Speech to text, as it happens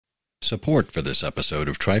Support for this episode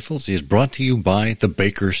of Trifles is brought to you by the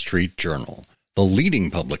Baker Street Journal, the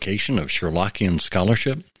leading publication of Sherlockian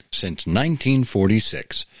scholarship since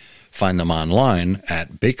 1946. Find them online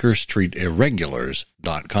at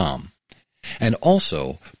bakerstreetirregulars.com. And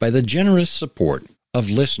also by the generous support of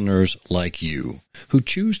listeners like you who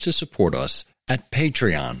choose to support us at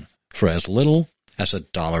Patreon for as little as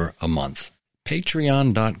 $1 a month.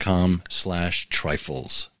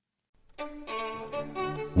 Patreon.com/trifles.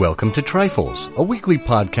 Welcome to Trifles, a weekly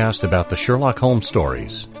podcast about the Sherlock Holmes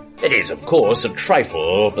stories. It is, of course, a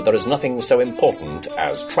trifle, but there is nothing so important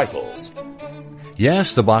as trifles.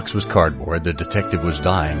 Yes, the box was cardboard, the detective was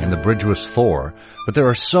dying, and the bridge was Thor, but there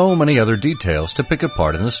are so many other details to pick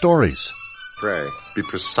apart in the stories. Pray, be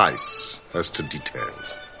precise as to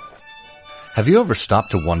details. Have you ever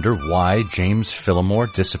stopped to wonder why James Fillmore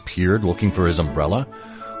disappeared looking for his umbrella?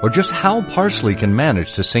 Or just how parsley can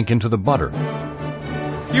manage to sink into the butter?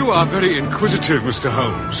 You are very inquisitive, Mr.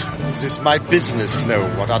 Holmes. It is my business to know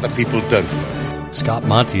what other people don't know. Scott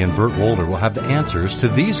Monty and Burt Wolder will have the answers to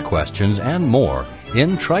these questions and more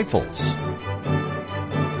in Trifles.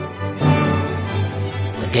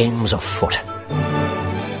 The game's afoot.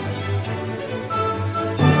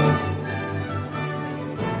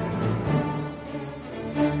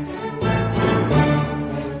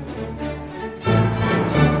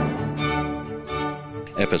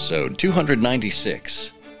 Episode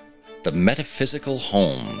 296, The Metaphysical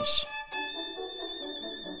Holmes.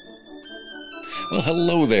 Well,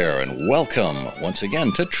 hello there, and welcome once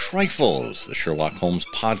again to Trifles, the Sherlock Holmes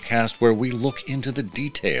podcast where we look into the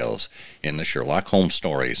details in the Sherlock Holmes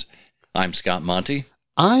stories. I'm Scott Monty.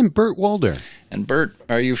 I'm Burt Wolder. And Burt,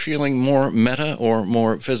 are you feeling more meta or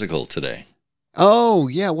more physical today? Oh,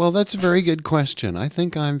 yeah, well, that's a very good question. I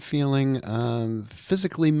think I'm feeling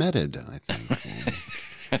physically meted, I think.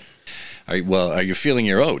 Are you feeling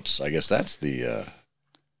your oats? I guess that's the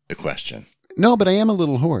question. No, but I am a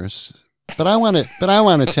little hoarse. But I want to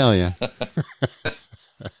tell you.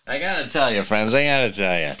 I gotta tell you, friends. I gotta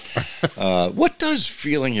tell you. What does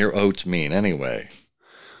feeling your oats mean, anyway?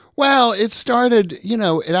 Well, it started.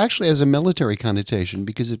 It actually has a military connotation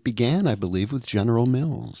because it began, I believe, with General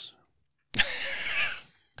Mills.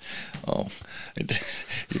 Oh,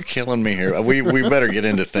 you're killing me here. We better get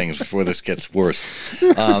into things before this gets worse.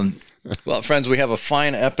 Well, friends, we have a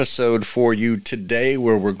fine episode for you today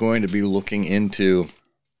where we're going to be looking into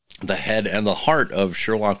the head and the heart of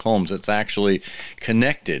Sherlock Holmes. It's actually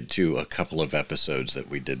connected to a couple of episodes that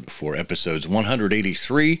we did before, episodes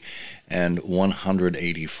 183 and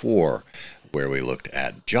 184, where we looked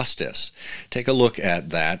at justice. Take a look at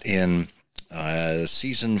that in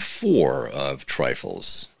Season 4 of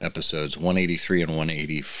Trifles, episodes 183 and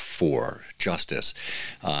 184, Justice.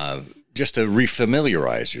 Just to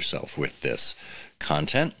refamiliarize yourself with this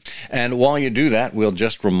content. And while you do that, we'll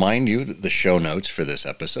just remind you that the show notes for this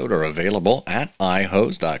episode are available at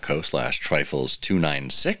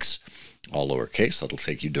ihose.co/trifles296, all lowercase. That'll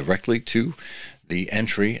take you directly to the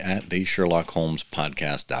entry at the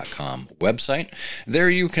SherlockHolmesPodcast.com website. There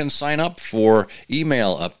you can sign up for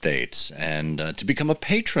email updates and to become a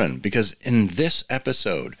patron, because in this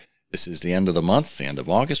episode, this is the end of the month, the end of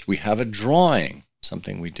August, we have a drawing,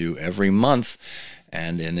 something we do every month.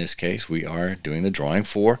 And in this case, we are doing the drawing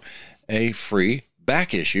for a free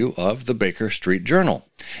back issue of the Baker Street Journal.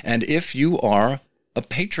 And if you are a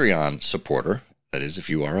Patreon supporter, that is,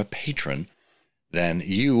 if you are a patron, then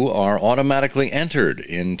you are automatically entered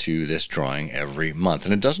into this drawing every month.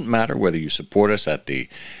 And it doesn't matter whether you support us at the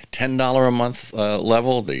 $10 a month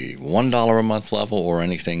level, the $1 a month level, or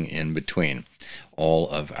anything in between. All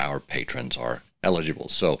of our patrons are eligible.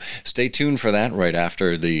 So stay tuned for that right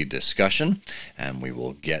after the discussion, and we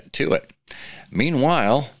will get to it.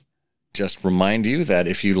 Meanwhile, just remind you that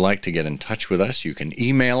if you'd like to get in touch with us, you can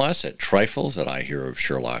email us at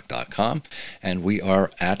trifles@ihearofsherlock.com, and we are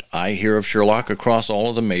at I Hear of Sherlock across all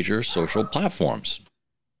of the major social platforms.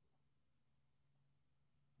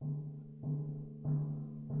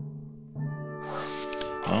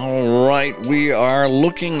 All right, we are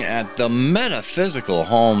looking at the Metaphysical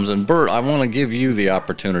Holmes, and Burt, I want to give you the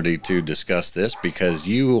opportunity to discuss this because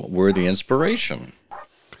you were the inspiration.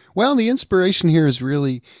 Well, the inspiration here is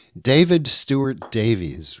really David Stuart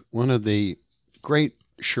Davies, one of the great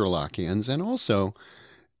Sherlockians, and also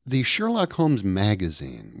the Sherlock Holmes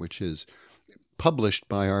magazine, which is published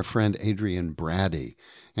by our friend Adrian Brady.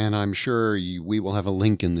 And I'm sure we will have a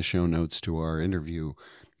link in the show notes to our interview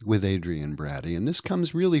with Adrian Brady. And this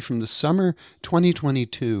comes really from the summer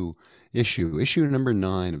 2022 issue number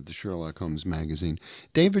 9 of the Sherlock Holmes magazine.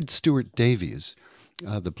 David Stuart Davies,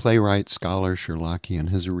 the playwright, scholar, Sherlockian,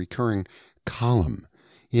 has a recurring column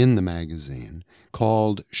in the magazine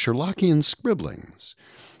called Sherlockian Scribblings.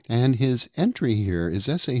 And his entry here, his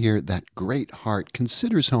essay here, That Great Heart,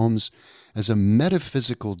 considers Holmes as a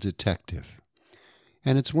metaphysical detective.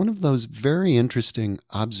 And it's one of those very interesting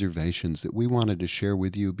observations that we wanted to share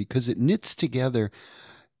with you because it knits together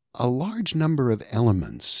a large number of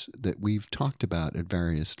elements that we've talked about at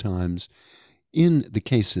various times in the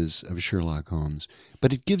cases of Sherlock Holmes.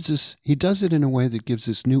 But he does it in a way that gives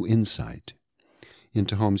us new insight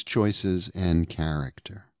into Holmes' choices and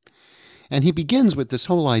character. And he begins with this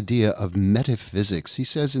whole idea of metaphysics. He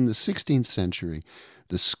says in the 16th century,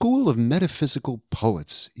 the school of metaphysical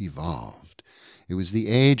poets evolved. It was the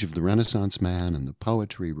age of the Renaissance man, and the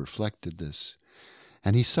poetry reflected this.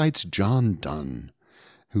 And he cites John Donne,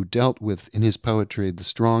 who dealt with, in his poetry, the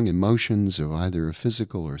strong emotions of either a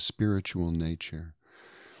physical or spiritual nature.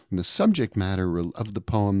 And the subject matter of the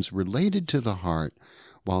poems related to the heart,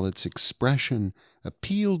 while its expression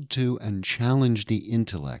appealed to and challenged the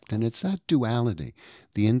intellect. And it's that duality,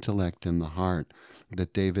 the intellect and the heart,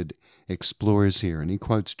 that David explores here. And he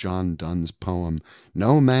quotes John Donne's poem,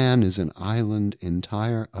 "No man is an island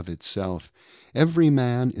entire of itself. Every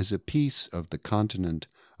man is a piece of the continent,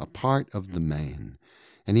 a part of the main.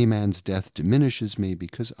 Any man's death diminishes me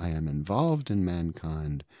because I am involved in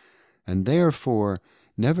mankind, and therefore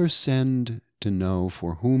never send to know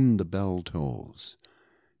for whom the bell tolls.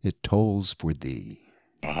 It tolls for thee."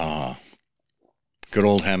 Ah, good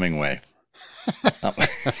old Hemingway.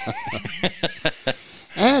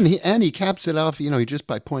 And he caps it off, just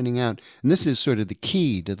by pointing out, and this is sort of the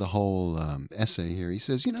key to the whole essay here. He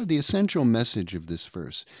says, the essential message of this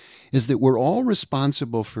verse is that we're all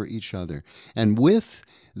responsible for each other. And with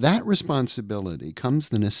that responsibility comes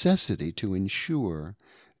the necessity to ensure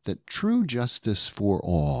that true justice for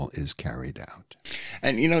all is carried out.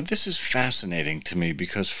 And, this is fascinating to me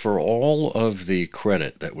because for all of the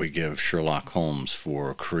credit that we give Sherlock Holmes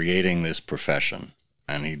for creating this profession,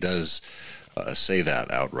 and he does say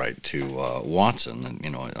that outright to Watson,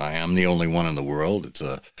 and, I am the only one in the world. It's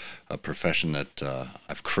a profession that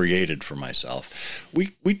I've created for myself.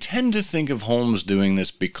 We tend to think of Holmes doing this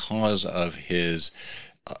because of his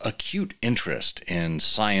acute interest in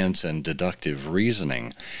science and deductive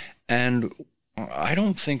reasoning. And I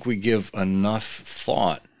don't think we give enough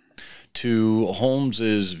thought to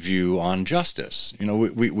Holmes's view on justice.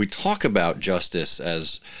 We talk about justice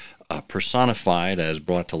as personified, as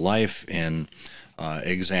brought to life in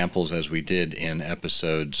examples as we did in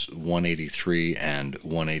episodes 183 and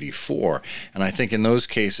 184. And I think in those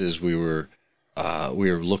cases we were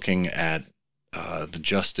looking at the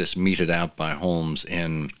justice meted out by Holmes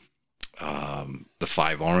in the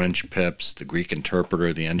Five Orange Pips, the Greek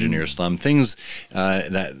Interpreter, the Engineer's Thumb, things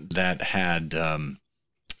that had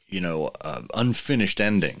unfinished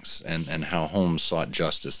endings, and how Holmes sought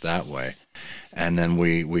justice that way. And then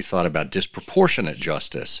we thought about disproportionate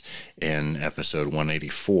justice in episode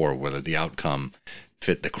 184, whether the outcome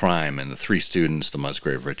fit the crime, and the three students, the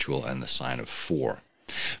Musgrave Ritual, and the Sign of Four.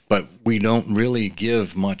 But we don't really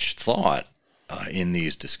give much thought in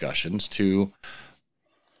these discussions to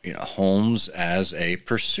Holmes as a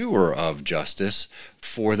pursuer of justice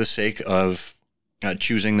for the sake of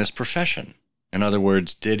choosing this profession. In other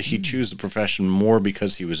words, did he choose the profession more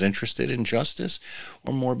because he was interested in justice,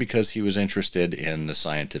 or more because he was interested in the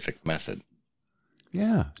scientific method?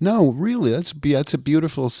 Yeah, no, really, that's a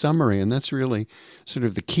beautiful summary, and that's really sort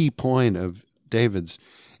of the key point of David's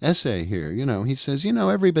essay here. He says,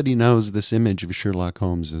 everybody knows this image of Sherlock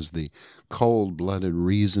Holmes as the cold-blooded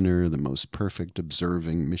reasoner, the most perfect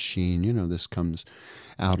observing machine. This comes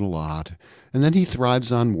out a lot. And then he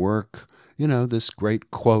thrives on work. This great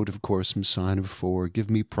quote, of course, from Sign of Four, "Give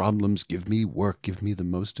me problems, give me work, give me the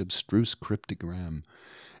most abstruse cryptogram,"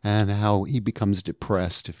 and how he becomes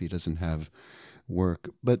depressed if he doesn't have work.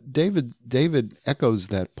 But David echoes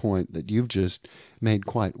that point that you've just made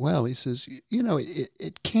quite well. He says,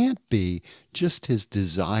 it can't be just his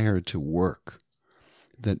desire to work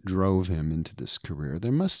that drove him into this career.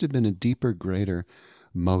 There must have been a deeper, greater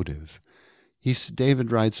motive.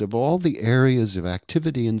 David writes, "Of all the areas of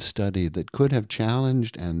activity and study that could have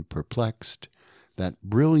challenged and perplexed that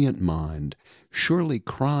brilliant mind, surely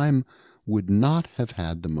crime would not have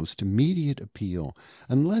had the most immediate appeal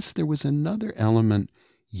unless there was another element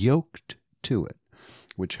yoked to it,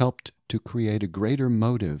 which helped to create a greater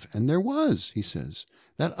motive." And there was, he says.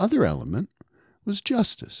 That other element was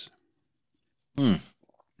justice. I'm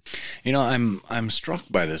struck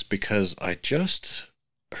by this because I just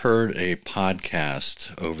heard a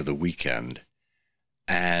podcast over the weekend,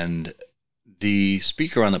 and the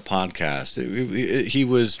speaker on the podcast, he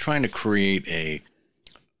was trying to create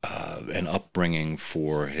an upbringing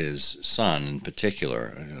for his son in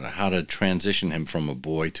particular, how to transition him from a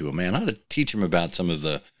boy to a man, how to teach him about some of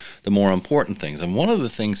the more important things. And one of the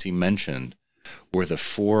things he mentioned were the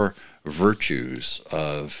 4 virtues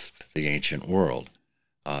of the ancient world: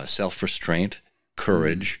 self-restraint,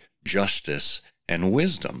 courage, justice, and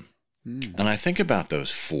wisdom. And I think about those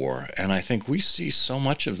 4, and I think we see so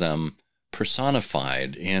much of them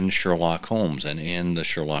personified in Sherlock Holmes and in the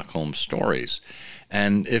Sherlock Holmes stories.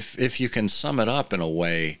 And if you can sum it up in a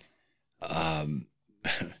way, I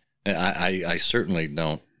certainly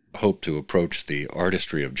don't hope to approach the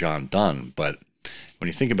artistry of John Donne, but when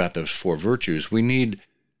you think about those 4 virtues, we need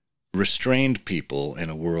restrained people in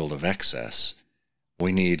a world of excess.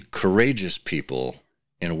 We need courageous people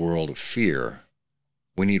in a world of fear.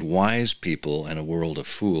 We need wise people in a world of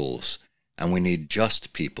fools. And we need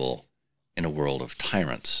just people in a world of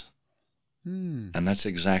tyrants. And that's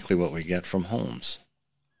exactly what we get from Holmes.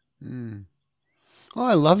 Oh,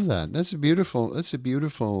 I love that. That's a beautiful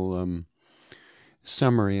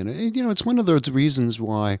summary. And, it's one of those reasons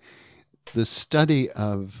why the study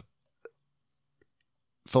of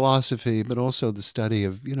philosophy, but also the study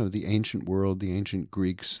of, the ancient world, the ancient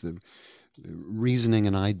Greeks, the reasoning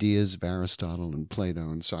and ideas of Aristotle and Plato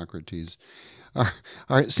and Socrates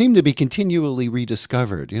seem to be continually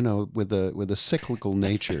rediscovered, with a cyclical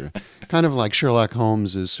nature, kind of like Sherlock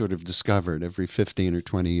Holmes is sort of discovered every 15 or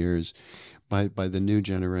 20 years by the new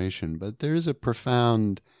generation. But there is a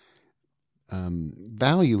profound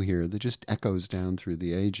value here that just echoes down through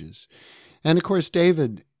the ages. And of course,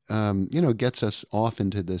 David, gets us off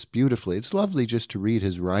into this beautifully. It's lovely just to read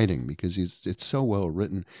his writing because it's so well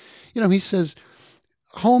written. He says,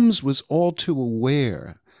 Holmes was all too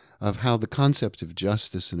aware of how the concept of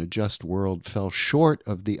justice in a just world fell short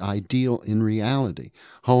of the ideal in reality.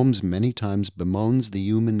 Holmes many times bemoans the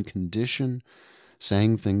human condition,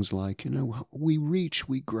 saying things like, we reach,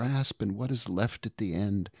 we grasp, and what is left at the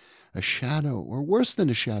end? A shadow, or worse than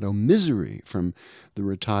a shadow, misery from the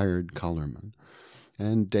retired colorman.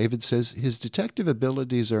 And David says his detective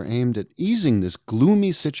abilities are aimed at easing this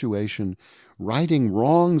gloomy situation, righting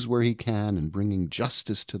wrongs where he can, and bringing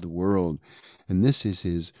justice to the world. And this is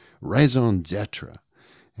his raison d'etre.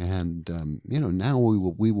 And, now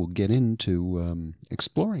we will get into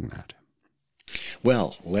exploring that.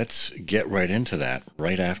 Well, let's get right into that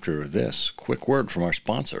right after this quick word from our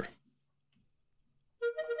sponsor.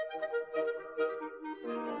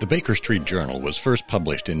 The Baker Street Journal was first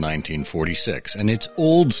published in 1946, and its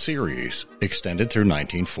old series extended through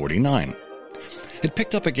 1949. It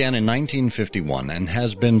picked up again in 1951 and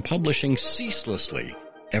has been publishing ceaselessly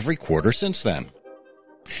every quarter since then.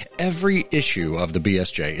 Every issue of the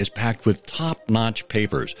BSJ is packed with top-notch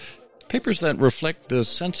papers that reflect the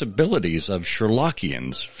sensibilities of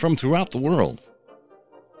Sherlockians from throughout the world.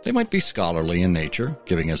 They might be scholarly in nature,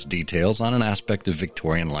 giving us details on an aspect of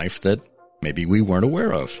Victorian life that maybe we weren't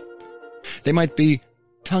aware of. They might be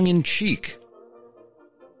tongue-in-cheek,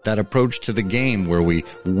 that approach to the game where we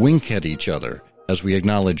wink at each other as we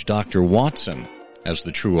acknowledge Dr. Watson as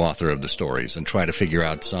the true author of the stories and try to figure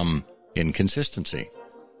out some inconsistency.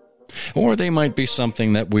 Or they might be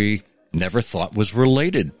something that we never thought was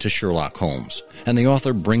related to Sherlock Holmes, and the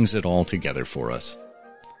author brings it all together for us.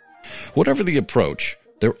 Whatever the approach,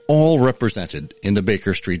 they're all represented in the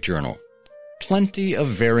Baker Street Journal. Plenty of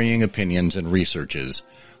varying opinions and researches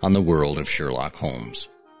on the world of Sherlock Holmes.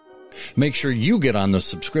 Make sure you get on the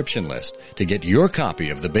subscription list to get your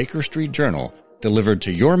copy of the Baker Street Journal delivered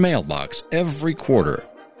to your mailbox every quarter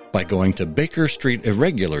by going to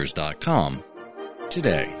BakerStreetIrregulars.com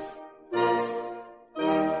today.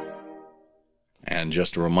 And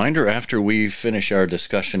just a reminder, after we finish our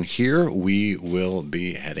discussion here, we will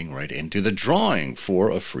be heading right into the drawing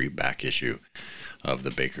for a free back issue of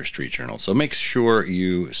the Baker Street Journal. So make sure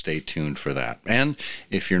you stay tuned for that. And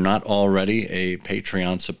if you're not already a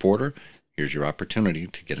Patreon supporter, here's your opportunity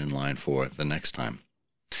to get in line for it the next time.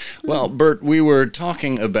 Well, Bert, we were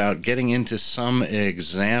talking about getting into some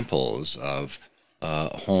examples of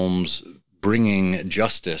Holmes bringing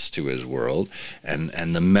justice to his world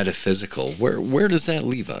and the metaphysical. Where does that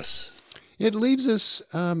leave us? It leaves us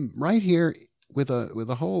right here with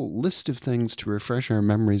a whole list of things to refresh our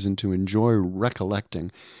memories and to enjoy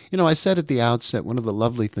recollecting. I said at the outset, one of the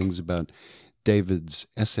lovely things about David's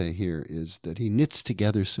essay here is that he knits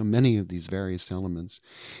together so many of these various elements.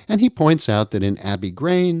 And he points out that in Abbey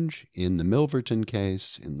Grange, in the Milverton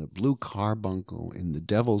case, in the Blue Carbuncle, in the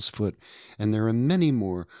Devil's Foot, and there are many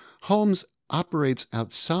more, Holmes operates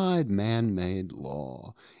outside man-made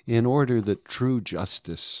law in order that true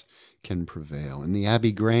justice can prevail. In the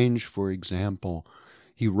Abbey Grange, for example,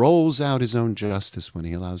 He rolls out his own justice when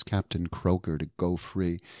he allows Captain Croker to go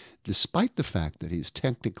free, despite the fact that he's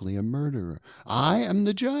technically a murderer. I am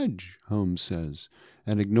the judge, Holmes says,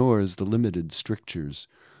 and ignores the limited strictures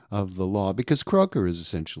of the law, because Croker is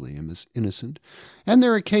essentially innocent. And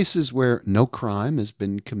there are cases where no crime has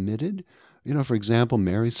been committed. You know, for example,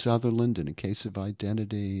 Mary Sutherland in A Case of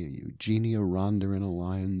Identity, Eugenia Ronder in A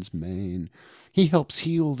Lion's Mane. He helps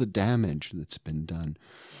heal the damage that's been done.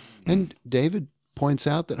 And David points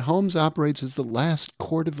out that Holmes operates as the last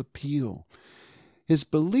court of appeal. His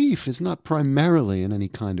belief is not primarily in any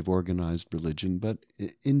kind of organized religion, but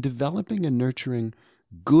in developing and nurturing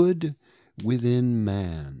good within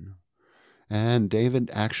man. And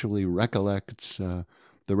David actually recollects the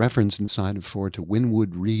reference in Sign of Four to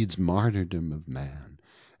Winwood Reade's Martyrdom of Man.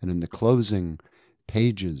 And in the closing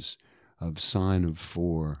pages of Sign of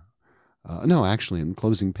Four, in the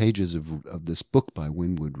closing pages of this book by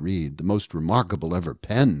Winwood Reade, the most remarkable ever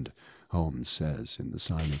penned, Holmes says in the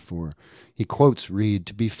Sign of Four, he quotes Reade,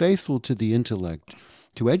 "To be faithful to the intellect,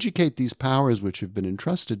 to educate these powers which have been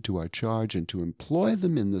entrusted to our charge, and to employ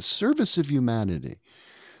them in the service of humanity.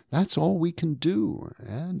 That's all we can do."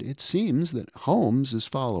 And it seems that Holmes is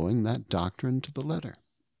following that doctrine to the letter.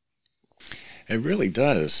 It really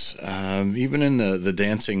does. Even in the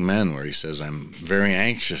Dancing Men, where he says, "I'm very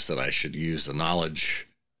anxious that I should use the knowledge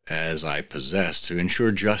as I possess to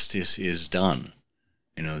ensure justice is done."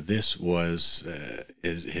 You know, this was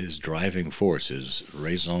his driving force, his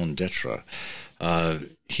raison d'etre.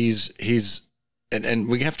 And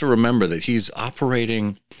we have to remember that he's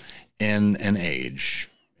operating in an age,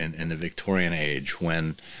 in the Victorian age,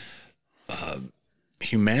 when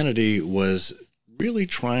humanity was really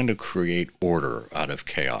trying to create order out of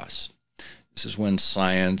chaos. This is when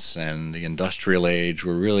science and the industrial age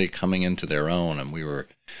were really coming into their own, and we were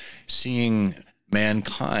seeing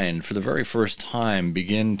mankind for the very first time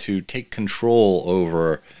begin to take control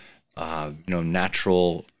over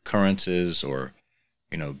natural occurrences, or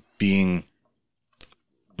being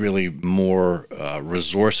really more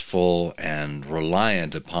resourceful and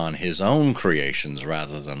reliant upon his own creations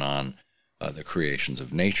rather than on the creations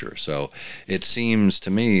of nature. So it seems to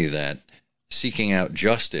me that seeking out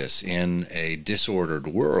justice in a disordered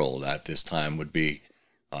world at this time would be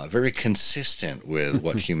very consistent with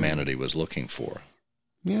what humanity was looking for.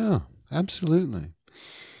 Yeah, absolutely.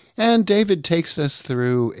 And David takes us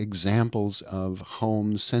through examples of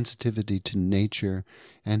Holmes' sensitivity to nature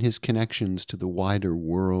and his connections to the wider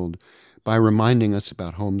world by reminding us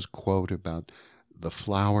about Holmes' quote about the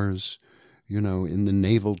flowers, in the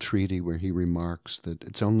Naval Treaty, where he remarks that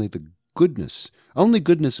it's only goodness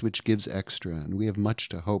which gives extra, and we have much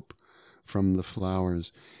to hope from the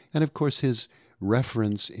flowers. And of course, his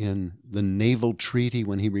reference in the Naval Treaty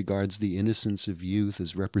when he regards the innocence of youth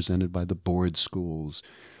as represented by the board schools,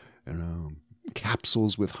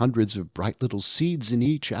 capsules with hundreds of bright little seeds in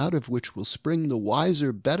each, out of which will spring the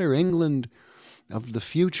wiser, better England of the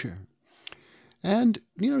future. And,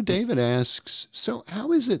 David asks, so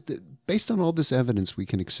how is it that, based on all this evidence, we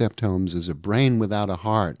can accept Holmes as a brain without a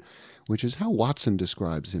heart, which is how Watson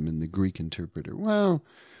describes him in The Greek Interpreter? Well,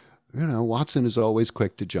 Watson is always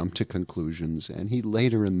quick to jump to conclusions, and he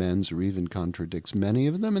later amends or even contradicts many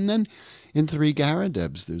of them. And then in Three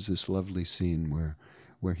Garadebs, there's this lovely scene where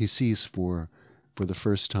he sees for the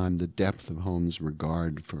first time the depth of Holmes'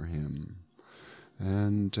 regard for him.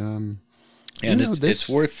 And it's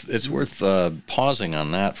worth pausing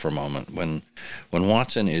on that for a moment. When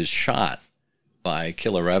Watson is shot by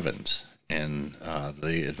Killer Evans in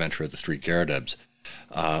The Adventure of the Three Garadebs,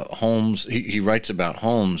 Holmes, he writes about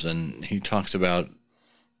Holmes, and he talks about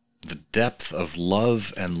the depth of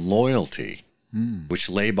love and loyalty which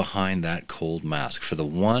lay behind that cold mask. For the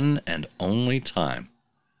one and only time,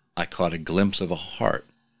 I caught a glimpse of a heart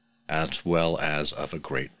as well as of a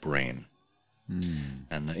great brain.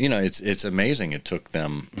 And, it's amazing it took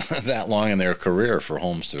them that long in their career for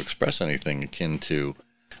Holmes to express anything akin to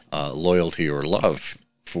loyalty or love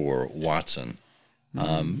for Watson.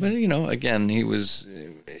 But again, he was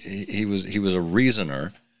a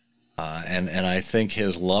reasoner, and I think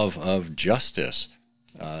his love of justice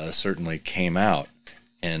certainly came out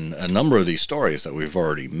in a number of these stories that we've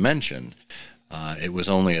already mentioned. It was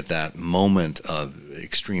only at that moment of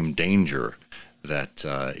extreme danger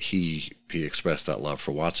that he expressed that love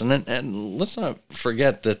for Watson. And let's not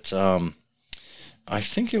forget that I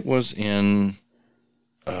think it was in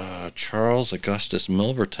Charles Augustus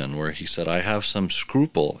Milverton where he said, "I have some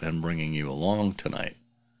scruple in bringing you along tonight."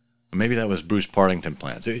 Maybe that was Bruce Partington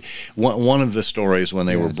plans. One of the stories when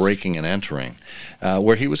they were breaking and entering,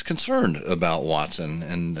 where he was concerned about Watson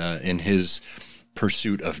and in his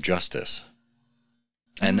pursuit of justice.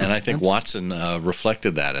 And I think Watson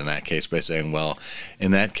reflected that in that case by saying, well,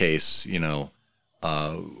 in that case, you know,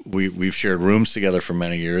 we've shared rooms together for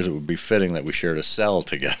many years. It would be fitting that we shared a cell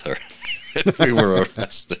together if we were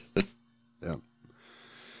arrested. Yeah.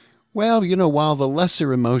 Well, you know, while the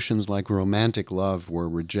lesser emotions like romantic love were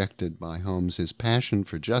rejected by Holmes, his passion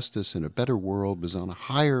for justice and a better world was on a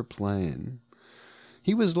higher plane.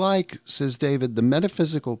 He was like, says David, the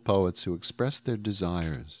metaphysical poets who expressed their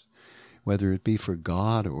desires, whether it be for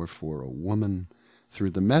God or for a woman,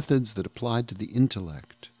 through the methods that applied to the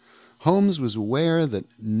intellect. Holmes was aware that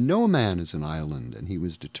no man is an island, and he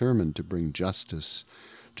was determined to bring justice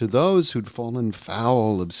to those who'd fallen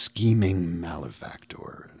foul of scheming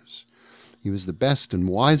malefactors. He was the best and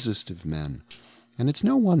wisest of men, and it's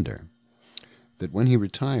no wonder that when he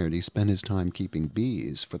retired, he spent his time keeping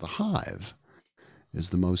bees, for the hive is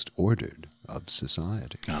the most ordered of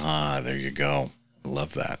society. Ah, there you go.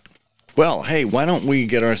 Love that. Well, hey, why don't we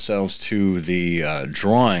get ourselves to the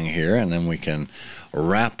drawing here, and then we can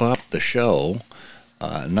wrap up the show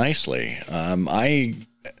nicely. My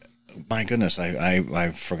goodness,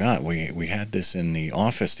 I forgot. We had this in the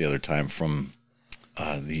office the other time from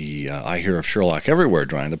the I Hear of Sherlock Everywhere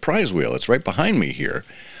drawing, the prize wheel. It's right behind me here.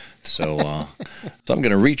 So, so I'm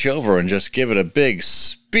going to reach over and just give it a big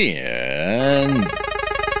spin.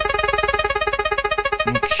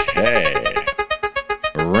 Okay.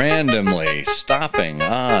 Randomly stopping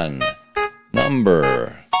on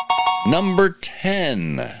number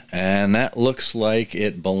 10, and that looks like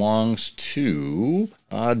it belongs to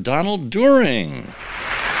Donald During.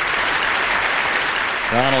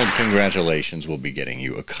 Donald, congratulations. We'll be getting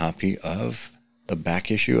you a copy of the back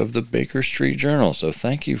issue of the Baker Street Journal, so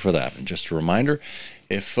thank you for that. And just a reminder,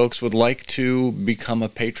 if folks would like to become a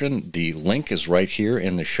patron, the link is right here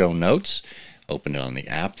in the show notes. Open it on the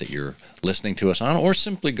app that you're listening to us on, or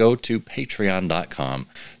simply go to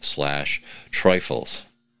patreon.com/trifles.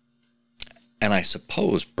 And I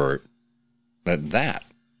suppose, Bert, that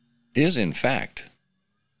is, in fact,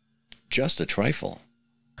 just a trifle.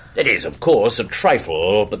 It is, of course, a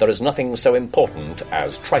trifle, but there is nothing so important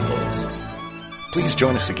as trifles. Please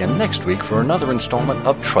join us again next week for another installment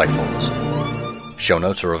of Trifles. Show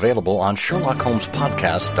notes are available on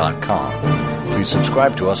SherlockHolmesPodcast.com. Please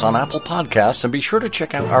subscribe to us on Apple Podcasts and be sure to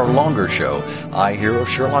check out our longer show, I Hear of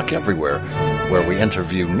Sherlock Everywhere, where we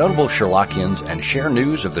interview notable Sherlockians and share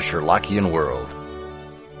news of the Sherlockian world.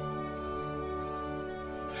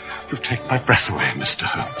 You've taken my breath away, Mr.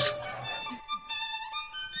 Holmes.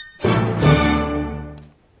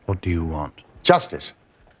 What do you want? Justice.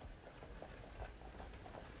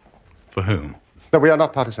 For whom? No, we are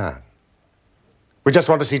not partisan. We just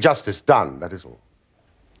want to see justice done, that is all.